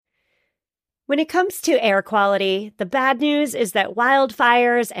When it comes to air quality, the bad news is that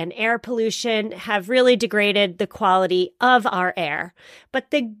wildfires and air pollution have really degraded the quality of our air.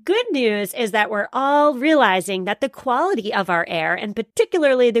 But the good news is that we're all realizing that the quality of our air, and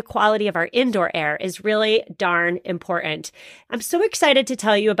particularly the quality of our indoor air, is really darn important. I'm so excited to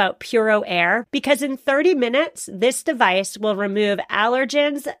tell you about Puro Air because in 30 minutes, this device will remove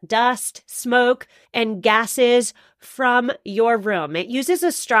allergens, dust, smoke, and gases from your room. It uses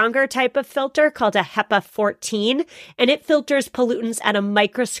a stronger type of filter called a HEPA 14, and it filters pollutants at a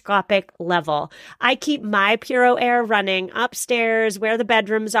microscopic level. I keep my Puro Air running upstairs where the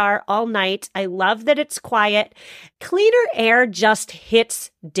bedrooms are all night. I love that it's quiet. Cleaner air just hits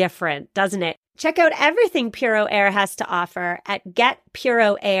different, doesn't it? Check out everything Puro Air has to offer at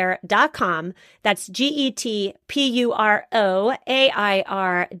getpuroair.com. That's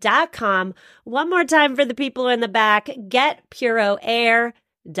GETPUROAIR.com. One more time for the people in the back,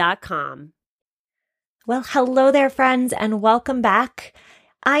 getpuroair.com. Well, hello there, friends, and welcome back.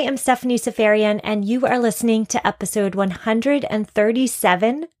 I am Stephanie Seferian, and you are listening to episode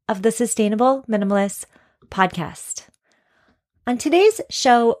 137 of the Sustainable Minimalist Podcast. On today's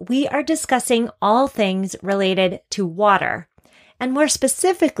show, we are discussing all things related to water. And more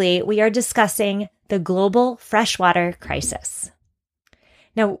specifically, we are discussing the global freshwater crisis.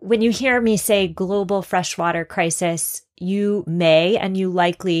 Now, when you hear me say global freshwater crisis, you may and you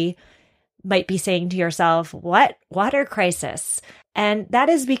likely might be saying to yourself, what? Water crisis? And that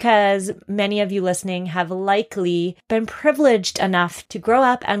is because many of you listening have likely been privileged enough to grow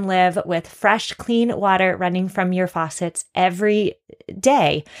up and live with fresh, clean water running from your faucets every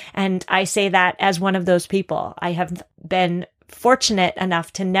day. And I say that as one of those people. I have been fortunate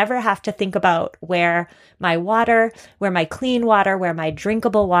enough to never have to think about where my water, where my clean water, where my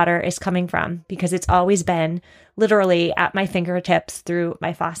drinkable water is coming from, because it's always been literally at my fingertips through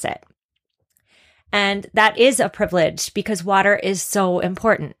my faucet. And that is a privilege because water is so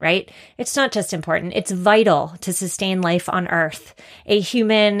important, right? It's not just important, it's vital to sustain life on Earth. A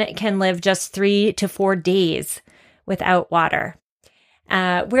human can live just 3 to 4 days without water.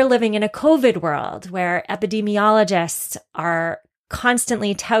 We're living in a COVID world where epidemiologists are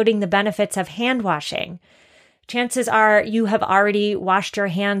constantly touting the benefits of hand washing. Chances are you have already washed your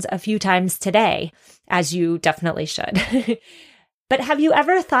hands a few times today, as you definitely should. But have you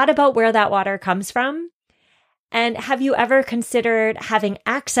ever thought about where that water comes from? And have you ever considered having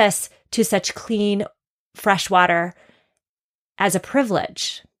access to such clean, fresh water as a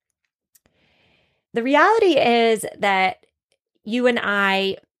privilege? The reality is that you and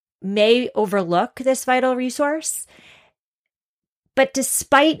I may overlook this vital resource, but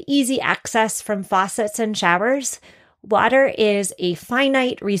despite easy access from faucets and showers, water is a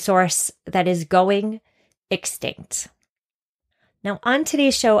finite resource that is going extinct. Now, on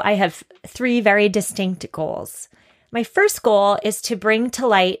today's show, I have 3 very distinct goals. My first goal is to bring to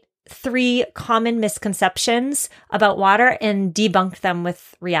light 3 common misconceptions about water and debunk them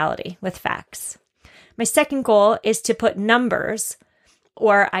with reality, with facts. My second goal is to put numbers,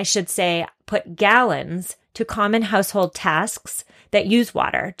 or I should say, put gallons to common household tasks that use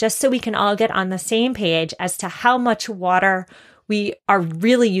water, just so we can all get on the same page as to how much water we are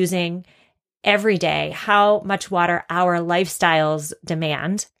really using every day, how much water our lifestyles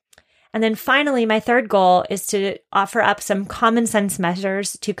demand. And then finally, my third goal is to offer up some common sense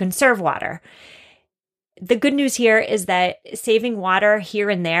measures to conserve water. The good news here is that saving water here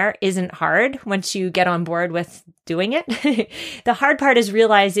and there isn't hard once you get on board with doing it. The hard part is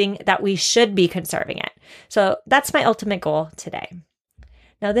realizing that we should be conserving it. So that's my ultimate goal today.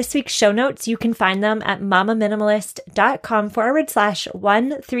 Now, this week's show notes, you can find them at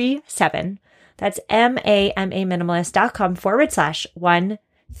mamaminimalist.com/137. That's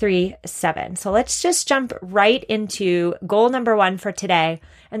mamaminimalist.com/137. So let's just jump right into goal number 1 for today.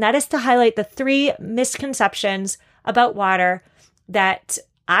 And that is to highlight the 3 misconceptions about water that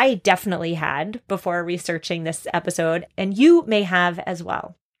I definitely had before researching this episode, and you may have as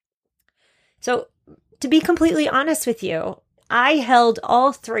well. So to be completely honest with you, I held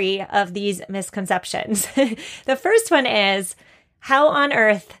all 3 of these misconceptions. The first one is, how on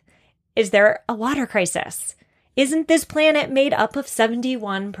earth is there a water crisis? Isn't this planet made up of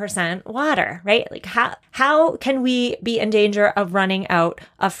 71% water, right? Like how can we be in danger of running out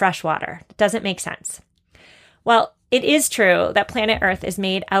of fresh water? It doesn't make sense. Well, it is true that planet Earth is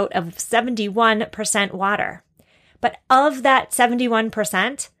made out of 71% water. But of that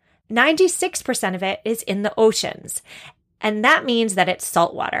 71%, 96% of it is in the oceans. And that means that it's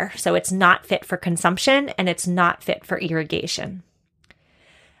salt water. So it's not fit for consumption and it's not fit for irrigation.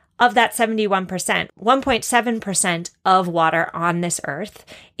 Of that 71%, 1.7% of water on this earth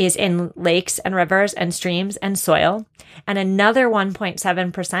is in lakes and rivers and streams and soil. And another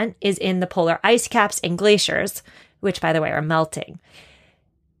 1.7% is in the polar ice caps and glaciers, which, by the way, are melting.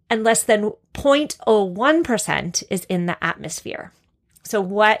 And less than 0.01% is in the atmosphere. So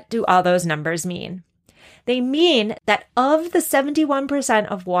what do all those numbers mean? They mean that of the 71%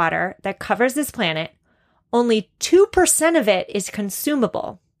 of water that covers this planet, only 2% of it is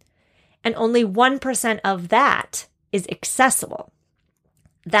consumable, and only 1% of that is accessible.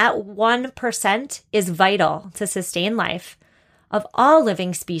 That 1% is vital to sustain life of all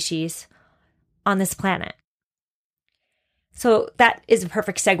living species on this planet. So that is a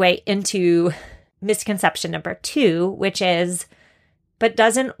perfect segue into misconception number 2, which is, but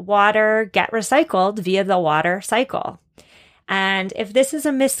doesn't water get recycled via the water cycle? And if this is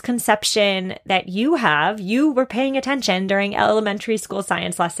a misconception that you have, you were paying attention during elementary school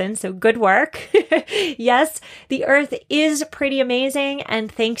science lessons, so good work. Yes, the earth is pretty amazing, and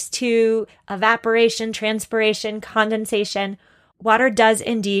thanks to evaporation, transpiration, condensation, water does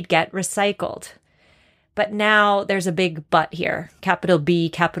indeed get recycled. But now there's a big but here, capital B,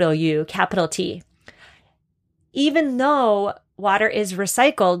 capital U, capital T. Even though water is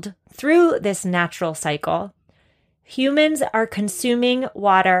recycled through this natural cycle, humans are consuming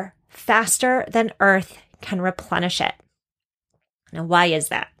water faster than Earth can replenish it. Now, why is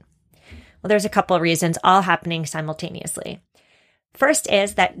that? Well, there's a couple of reasons, all happening simultaneously. First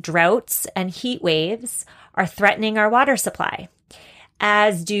is that droughts and heat waves are threatening our water supply,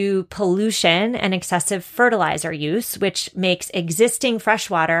 as do pollution and excessive fertilizer use, which makes existing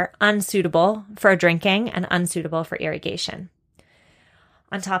freshwater unsuitable for drinking and unsuitable for irrigation.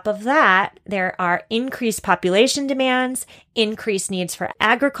 On top of that, there are increased population demands, increased needs for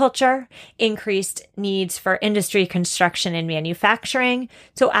agriculture, increased needs for industry, construction, and manufacturing.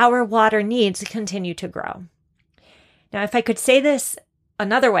 So our water needs continue to grow. Now, if I could say this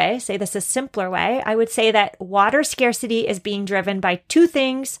another way, say this a simpler way, I would say that water scarcity is being driven by 2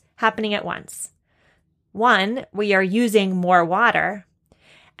 things happening at once. 1, we are using more water.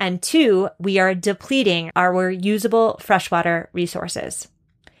 And 2, we are depleting our usable freshwater resources.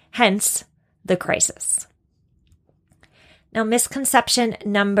 Hence, the crisis. Now, misconception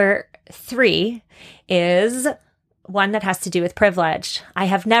number 3 is one that has to do with privilege. I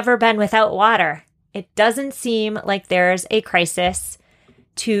have never been without water. It doesn't seem like there's a crisis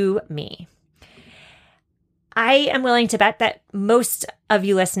to me. I am willing to bet that most of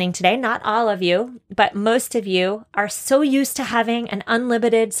you listening today, not all of you, but most of you are so used to having an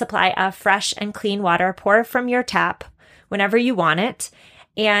unlimited supply of fresh and clean water pour from your tap whenever you want it.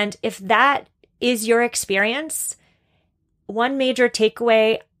 And if that is your experience, one major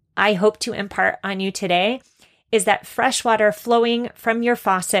takeaway I hope to impart on you today is that fresh water flowing from your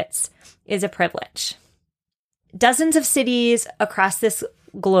faucets is a privilege. Dozens of cities across this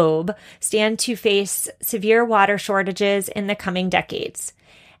globe stand to face severe water shortages in the coming decades.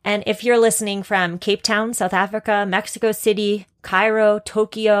 And if you're listening from Cape Town, South Africa, Mexico City, Cairo,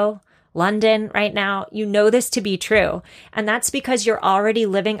 Tokyo, London right now, you know this to be true. And that's because you're already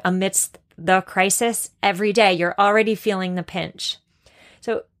living amidst the crisis every day. You're already feeling the pinch.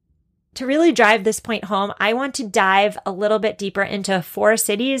 So to really drive this point home, I want to dive a little bit deeper into 4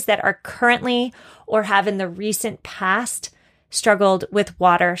 cities that are currently or have in the recent past struggled with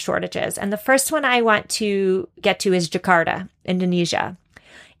water shortages. And the first one I want to get to is Jakarta, Indonesia.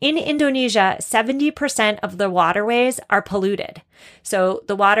 In Indonesia, 70% of the waterways are polluted. So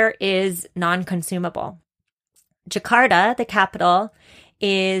the water is non-consumable. Jakarta, the capital,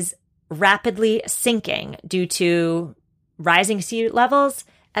 is rapidly sinking due to rising sea levels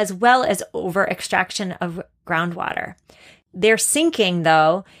as well as over-extraction of groundwater. Their sinking,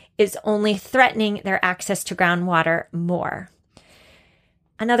 though, is only threatening their access to groundwater more.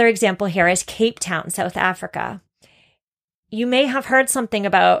 Another example here is Cape Town, South Africa. You may have heard something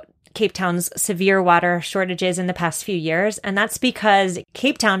about Cape Town's severe water shortages in the past few years, and that's because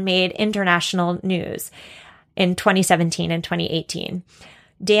Cape Town made international news in 2017 and 2018.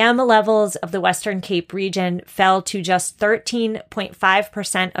 Dam levels of the Western Cape region fell to just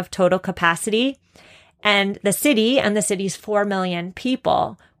 13.5% of total capacity, and the city and the city's 4 million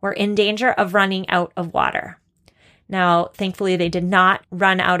people were in danger of running out of water. Now, thankfully, they did not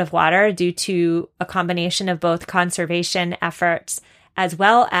run out of water due to a combination of both conservation efforts as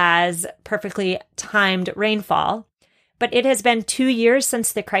well as perfectly timed rainfall. But it has been 2 years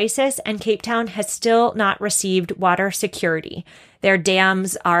since the crisis, and Cape Town has still not received water security. Their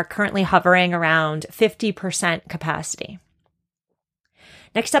dams are currently hovering around 50% capacity.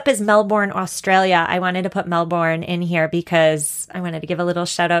 Next up is Melbourne, Australia. I wanted to put Melbourne in here because I wanted to give a little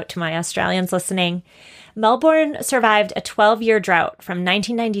shout out to my Australians listening. Melbourne survived a 12-year drought from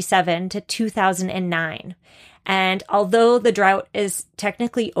 1997 to 2009. And although the drought is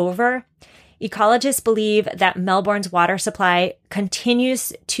technically over, ecologists believe that Melbourne's water supply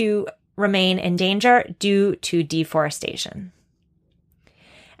continues to remain in danger due to deforestation.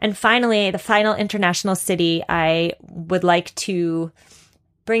 And finally, the final international city I would like to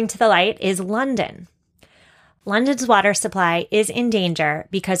bring to the light is London. London's water supply is in danger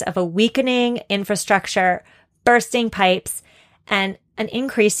because of a weakening infrastructure, bursting pipes, and an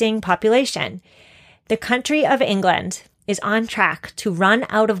increasing population. The country of England is on track to run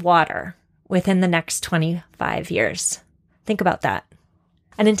out of water within the next 25 years. Think about that.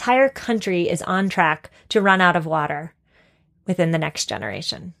 An entire country is on track to run out of water within the next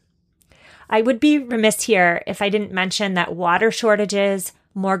generation. I would be remiss here if I didn't mention that water shortages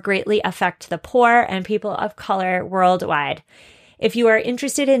more greatly affect the poor and people of color worldwide. If you are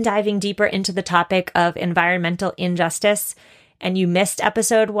interested in diving deeper into the topic of environmental injustice and you missed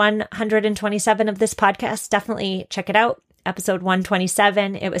episode 127 of this podcast, definitely check it out. Episode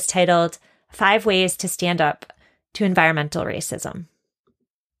 127, it was titled 5 Ways to Stand Up to Environmental Racism.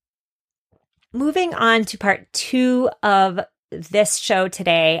 Moving on to part 2 of this show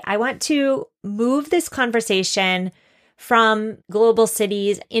today, I want to move this conversation from global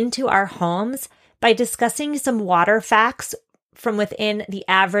cities into our homes by discussing some water facts from within the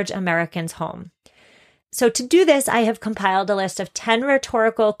average American's home. So to do this, I have compiled a list of 10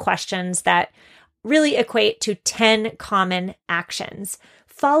 rhetorical questions that really equate to 10 common actions,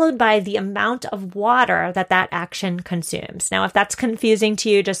 followed by the amount of water that that action consumes. Now, if that's confusing to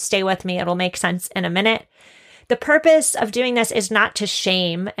you, just stay with me. It'll make sense in a minute. The purpose of doing this is not to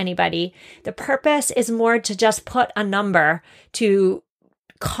shame anybody. The purpose is more to just put a number to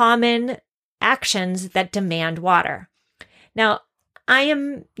common actions that demand water. Now, I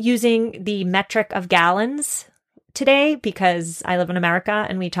am using the metric of gallons today because I live in America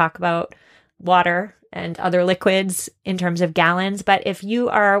and we talk about water and other liquids in terms of gallons. But if you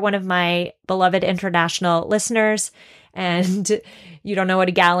are one of my beloved international listeners and you don't know what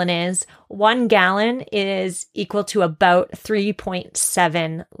a gallon is, 1 gallon is equal to about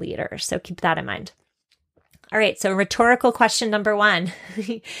 3.7 liters. So keep that in mind. All right, so rhetorical question number 1.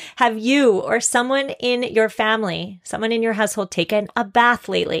 Have you or someone in your family, someone in your household taken a bath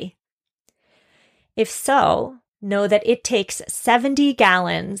lately? If so, know that it takes 70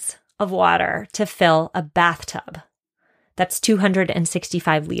 gallons of water to fill a bathtub. That's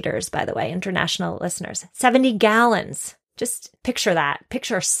 265 liters, by the way, international listeners. 70 gallons. Just picture that.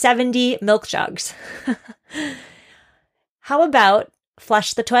 Picture 70 milk jugs. How about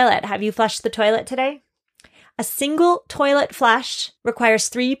flush the toilet? Have you flushed the toilet today? A single toilet flush requires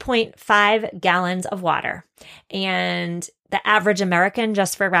 3.5 gallons of water. And the average American,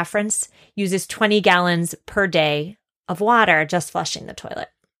 just for reference, uses 20 gallons per day of water just flushing the toilet.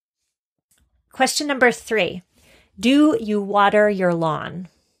 Question number 3. Do you water your lawn?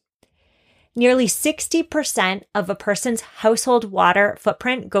 Nearly 60% of a person's household water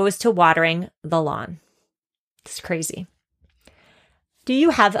footprint goes to watering the lawn. It's crazy. Do you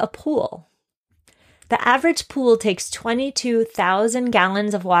have a pool? The average pool takes 22,000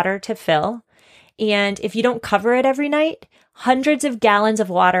 gallons of water to fill, and if you don't cover it every night, hundreds of gallons of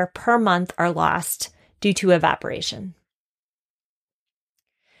water per month are lost due to evaporation.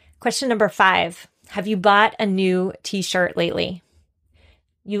 Question number 5. Have you bought a new t-shirt lately?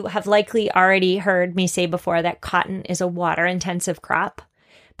 You have likely already heard me say before that cotton is a water-intensive crop.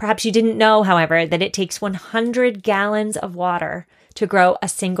 Perhaps you didn't know, however, that it takes 100 gallons of water to grow a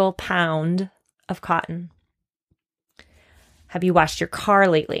single pound of cotton. Have you washed your car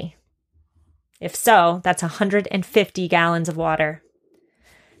lately? If so, that's 150 gallons of water.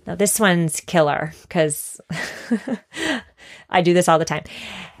 Now, this one's killer because I do this all the time.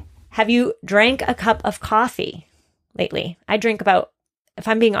 Have you drank a cup of coffee lately? If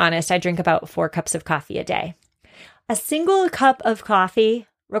I'm being honest, I drink about 4 cups of coffee a day. A single cup of coffee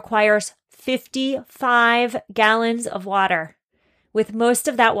requires 55 gallons of water, with most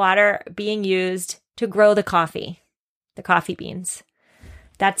of that water being used to grow the coffee beans.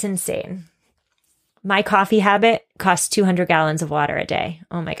 That's insane. My coffee habit costs 200 gallons of water a day.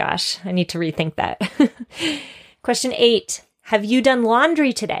 Oh my gosh, I need to rethink that. Question 8. Have you done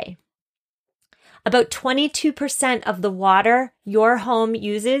laundry today? About 22% of the water your home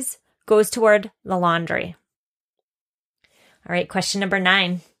uses goes toward the laundry. All right, question number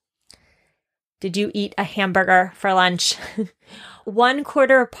 9. Did you eat a hamburger for lunch?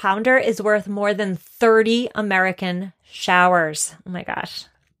 1/4 pounder is worth more than 30 American showers. Oh my gosh.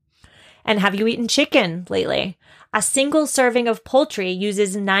 And have you eaten chicken lately? A single serving of poultry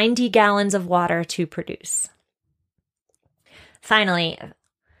uses 90 gallons of water to produce. Finally,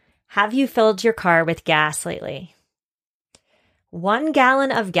 have you filled your car with gas lately? 1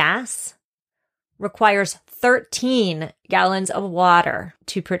 gallon of gas requires 13 gallons of water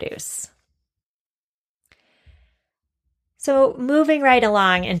to produce. So moving right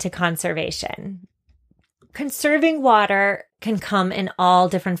along into conservation. Conserving water can come in all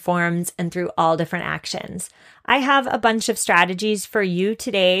different forms and through all different actions. I have a bunch of strategies for you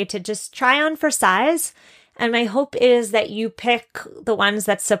today to just try on for size. And my hope is that you pick the ones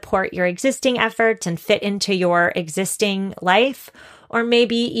that support your existing efforts and fit into your existing life, or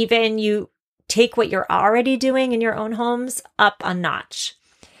maybe even you take what you're already doing in your own homes up a notch.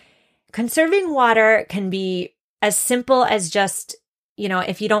 Conserving water can be as simple as just,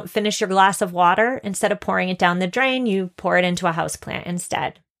 if you don't finish your glass of water, instead of pouring it down the drain, you pour it into a houseplant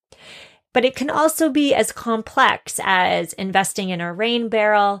instead. But it can also be as complex as investing in a rain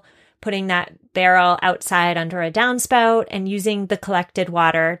barrel, putting that barrel outside under a downspout, and using the collected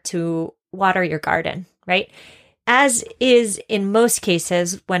water to water your garden, right? As is in most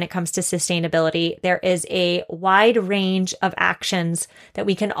cases when it comes to sustainability, there is a wide range of actions that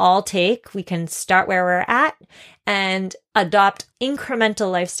we can all take. We can start where we're at and adopt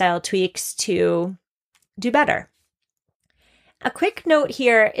incremental lifestyle tweaks to do better. A quick note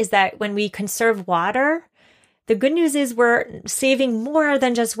here is that when we conserve water, the good news is we're saving more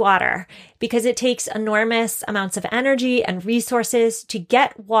than just water, because it takes enormous amounts of energy and resources to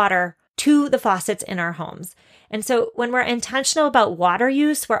get water to the faucets in our homes. And so when we're intentional about water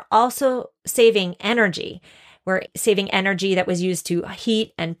use, we're also saving energy. We're saving energy that was used to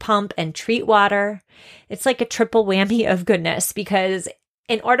heat and pump and treat water. It's like a triple whammy of goodness, because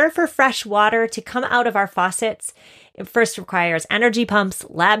in order for fresh water to come out of our faucets, it first requires energy pumps,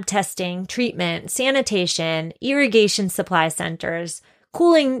 lab testing, treatment, sanitation, irrigation supply centers,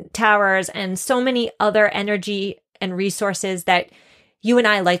 cooling towers, and so many other energy and resources that you and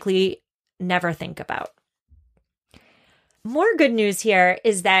I likely never think about. More good news here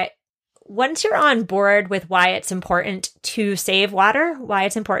is that once you're on board with why it's important to save water, why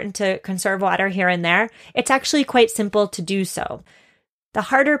it's important to conserve water here and there, it's actually quite simple to do so. The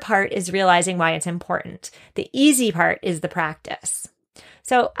harder part is realizing why it's important. The easy part is the practice.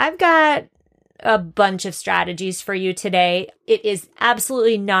 So I've got a bunch of strategies for you today. It is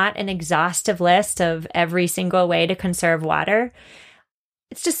absolutely not an exhaustive list of every single way to conserve water.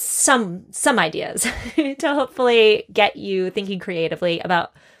 It's just some ideas to hopefully get you thinking creatively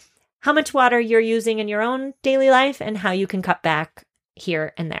about how much water you're using in your own daily life and how you can cut back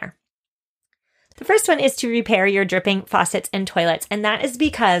here and there. The first one is to repair your dripping faucets and toilets, and that is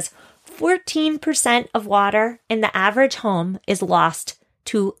because 14% of water in the average home is lost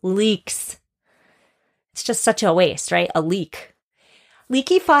to leaks. It's just such a waste, right? A leak.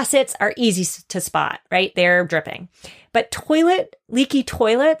 Leaky faucets are easy to spot, right? They're dripping. But leaky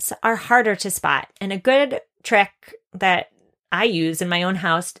toilets are harder to spot. And a good trick that I use in my own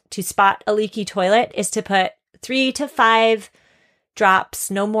house to spot a leaky toilet is to put 3 to 5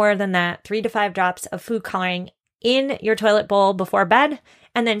 drops, no more than that, 3 to 5 drops of food coloring in your toilet bowl before bed,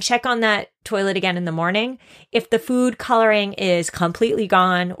 and then check on that toilet again in the morning. If the food coloring is completely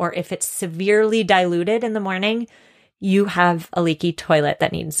gone, or if it's severely diluted in the morning, you have a leaky toilet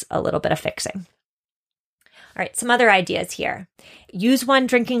that needs a little bit of fixing. All right, some other ideas here. Use 1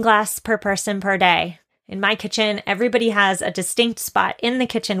 drinking glass per person per day. In my kitchen, everybody has a distinct spot in the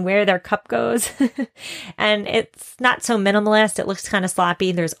kitchen where their cup goes. And it's not so minimalist. It looks kind of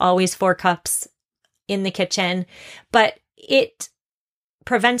sloppy. There's always 4 cups in the kitchen, but it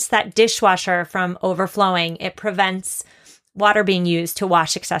prevents that dishwasher from overflowing. It prevents water being used to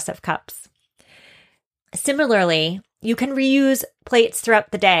wash excessive cups. Similarly, you can reuse plates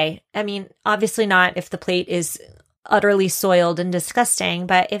throughout the day. I mean, obviously not if the plate is utterly soiled and disgusting,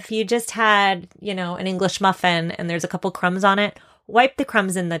 but if you just had, an English muffin and there's a couple crumbs on it, wipe the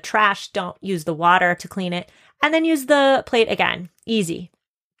crumbs in the trash. Don't use the water to clean it, and then use the plate again. Easy.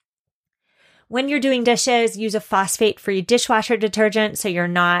 When you're doing dishes, use a phosphate-free dishwasher detergent so you're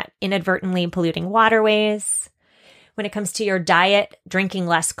not inadvertently polluting waterways. When it comes to your diet, drinking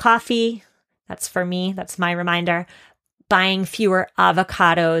less coffee. That's for me. That's my reminder. Buying fewer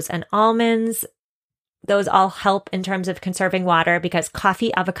avocados and almonds. Those all help in terms of conserving water because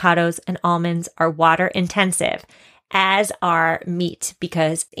coffee, avocados, and almonds are water intensive, as are meat,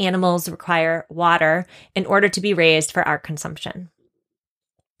 because animals require water in order to be raised for our consumption.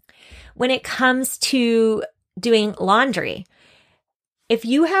 When it comes to doing laundry, If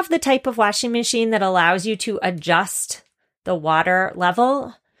you have the type of washing machine that allows you to adjust the water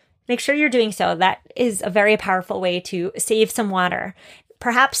level, make sure you're doing so. That is a very powerful way to save some water.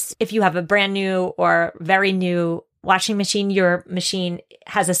 Perhaps if you have a brand new or very new washing machine, your machine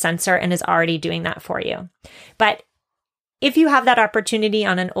has a sensor and is already doing that for you. But if you have that opportunity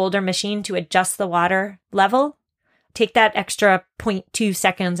on an older machine to adjust the water level, take that extra 0.2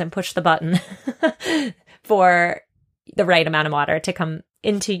 seconds and push the button for the right amount of water to come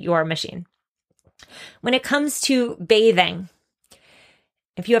into your machine. When it comes to bathing,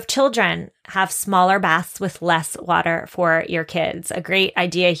 if you have children, have smaller baths with less water for your kids. A great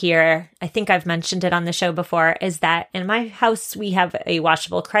idea here, I think I've mentioned it on the show before, is that in my house, we have a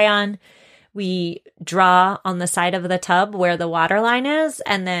washable crayon. We draw on the side of the tub where the water line is,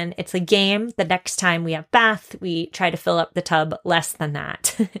 and then it's a game. The next time we have bath, we try to fill up the tub less than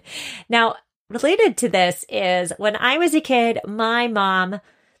that. Now, related to this is when I was a kid, my mom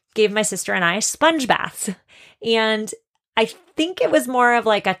gave my sister and I sponge baths. And I think it was more of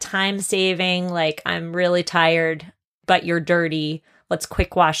like a time saving, like I'm really tired, but you're dirty. Let's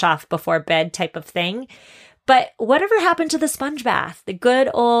quick wash off before bed type of thing. But whatever happened to the sponge bath, the good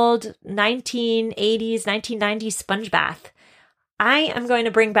old 1980s, 1990s sponge bath? I am going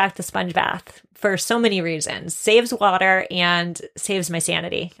to bring back the sponge bath for so many reasons. Saves water and saves my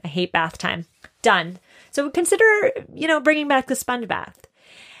sanity. I hate bath time. Done. So consider, bringing back the sponge bath.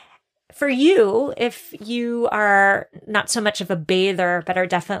 For you, if you are not so much of a bather, but are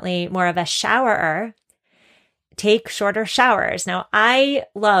definitely more of a showerer, take shorter showers. Now, I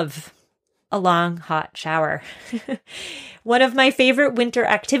love a long, hot shower. One of my favorite winter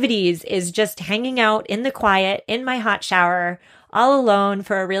activities is just hanging out in the quiet in my hot shower all alone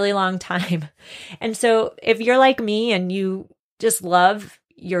for a really long time. And so if you're like me and you just love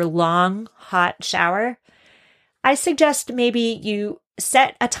your long, hot shower, I suggest maybe you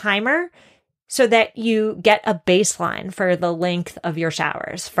set a timer so that you get a baseline for the length of your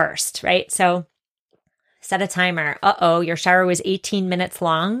showers first, right? So set a timer. Your shower was 18 minutes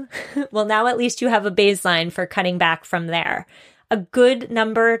long. Well, now at least you have a baseline for cutting back from there. A good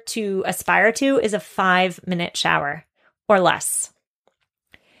number to aspire to is a 5-minute shower or less.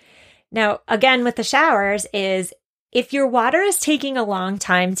 Now, again, with the showers is if your water is taking a long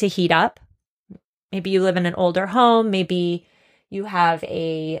time to heat up, maybe you live in an older home, maybe you have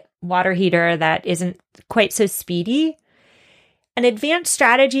a water heater that isn't quite so speedy. An advanced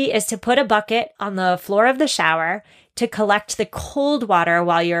strategy is to put a bucket on the floor of the shower to collect the cold water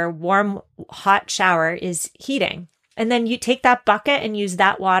while your warm, hot shower is heating. And then you take that bucket and use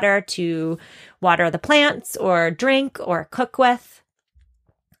that water to water the plants or drink or cook with.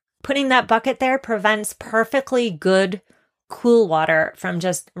 Putting that bucket there prevents perfectly good, cool water from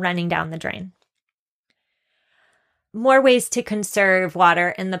just running down the drain. More ways to conserve water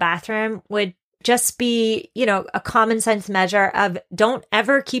in the bathroom would just be, a common sense measure of don't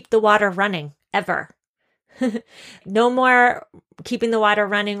ever keep the water running, ever. No more keeping the water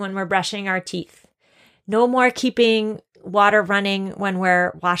running when we're brushing our teeth. No more keeping water running when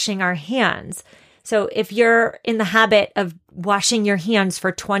we're washing our hands. So if you're in the habit of washing your hands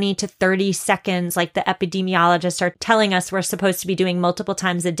for 20 to 30 seconds, like the epidemiologists are telling us we're supposed to be doing multiple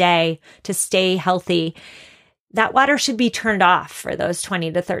times a day to stay healthy, that water should be turned off for those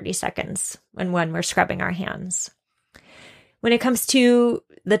 20 to 30 seconds when we're scrubbing our hands. When it comes to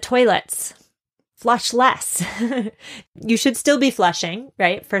the toilets, flush less. You should still be flushing,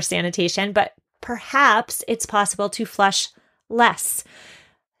 right, for sanitation, but perhaps it's possible to flush less.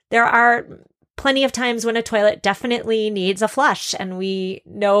 There are plenty of times when a toilet definitely needs a flush, and we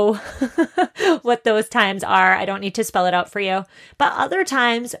know what those times are. I don't need to spell it out for you. But other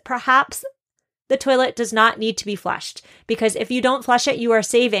times, perhaps the toilet does not need to be flushed, because if you don't flush it, you are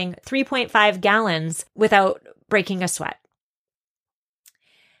saving 3.5 gallons without breaking a sweat.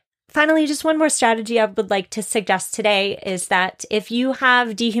 Finally, just one more strategy I would like to suggest today is that if you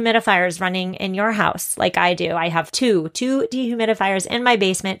have dehumidifiers running in your house, like I do, I have two dehumidifiers in my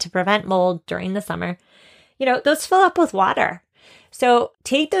basement to prevent mold during the summer, those fill up with water. So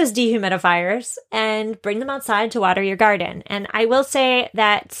take those dehumidifiers and bring them outside to water your garden. And I will say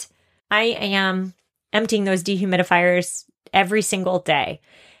that I am emptying those dehumidifiers every single day.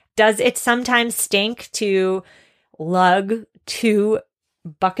 Does it sometimes stink to lug 2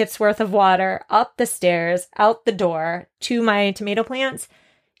 buckets worth of water up the stairs, out the door to my tomato plants?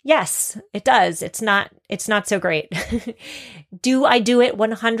 Yes, it does. It's not so great. Do I do it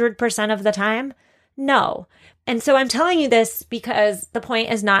 100% of the time? No. And so I'm telling you this because the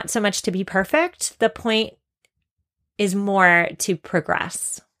point is not so much to be perfect. The point is more to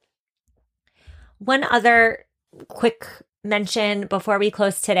progress. One other quick mention before we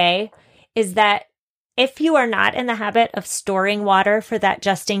close today is that if you are not in the habit of storing water for that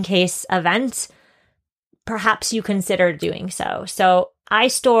just in case event, perhaps you consider doing so. So I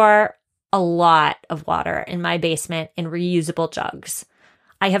store a lot of water in my basement in reusable jugs.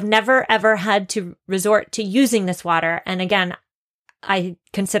 I have never ever had to resort to using this water. And again, I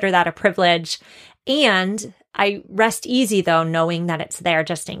consider that a privilege. And I rest easy though, knowing that it's there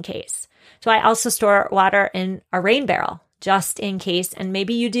just in case. So I also store water in a rain barrel just in case. And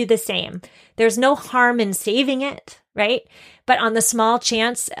maybe you do the same. There's no harm in saving it, right? But on the small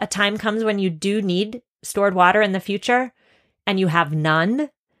chance a time comes when you do need stored water in the future and you have none,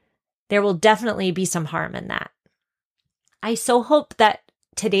 there will definitely be some harm in that. I so hope that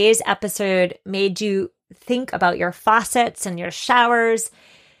today's episode made you think about your faucets and your showers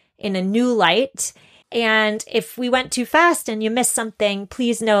in a new light. And if we went too fast and you missed something,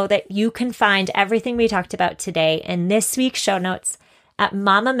 please know that you can find everything we talked about today in this week's show notes at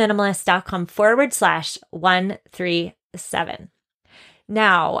mamaminimalist.com/137.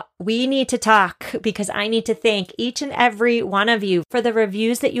 Now, we need to talk because I need to thank each and every one of you for the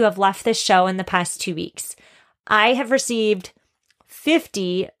reviews that you have left this show in the past 2 weeks. I have received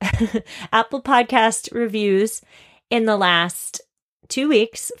 50 Apple Podcast reviews in the last 2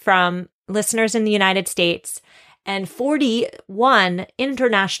 weeks from listeners in the United States and 41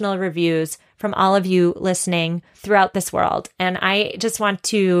 international reviews from all of you listening throughout this world. And I just want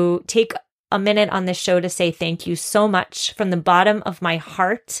to take a minute on this show to say thank you so much from the bottom of my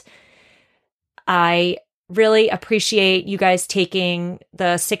heart. I really appreciate you guys taking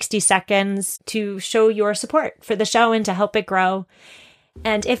the 60 seconds to show your support for the show and to help it grow.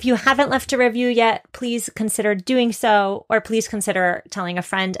 And if you haven't left a review yet, please consider doing so, or please consider telling a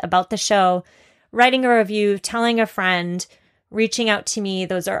friend about the show, writing a review, telling a friend, reaching out to me.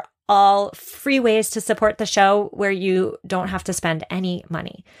 Those are all free ways to support the show where you don't have to spend any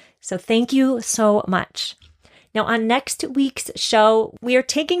money. So thank you so much. Now, on next week's show, we are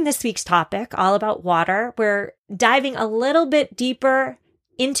taking this week's topic all about water. We're diving a little bit deeper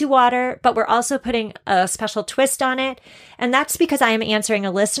into water, but we're also putting a special twist on it. And that's because I am answering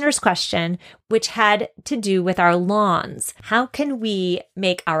a listener's question, which had to do with our lawns. How can we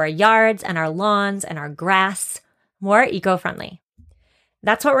make our yards and our lawns and our grass more eco-friendly?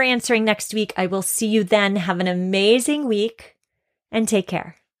 That's what we're answering next week. I will see you then. Have an amazing week and take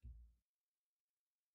care.